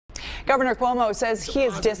Governor Cuomo says he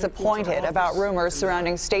is disappointed about rumors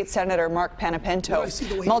surrounding State Senator Marc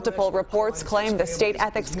Panepinto. Multiple reports claim the State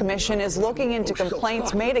Ethics Commission is looking into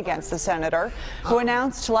complaints made against the senator, who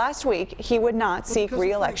announced last week he would not seek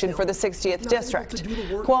re-election for the 60th District.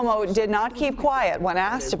 Cuomo did not keep quiet when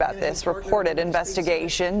asked about this reported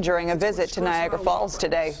investigation during a visit to Niagara Falls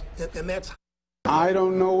today. I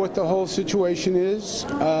don't know what the whole situation is.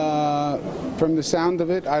 From the sound of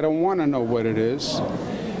it, I don't want to know what it is.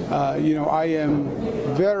 I am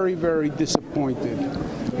very, very disappointed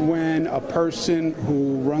when a person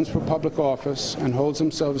who runs for public office and holds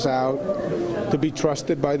themselves out to be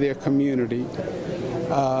trusted by their community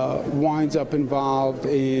winds up involved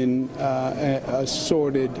in a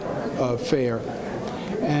sordid affair.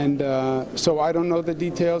 And so I don't know the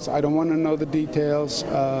details. I don't want to know the details,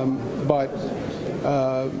 but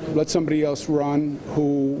let somebody else run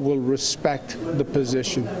who will respect the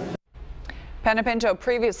position. Panepinto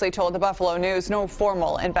previously told the Buffalo News no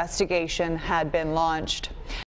formal investigation had been launched.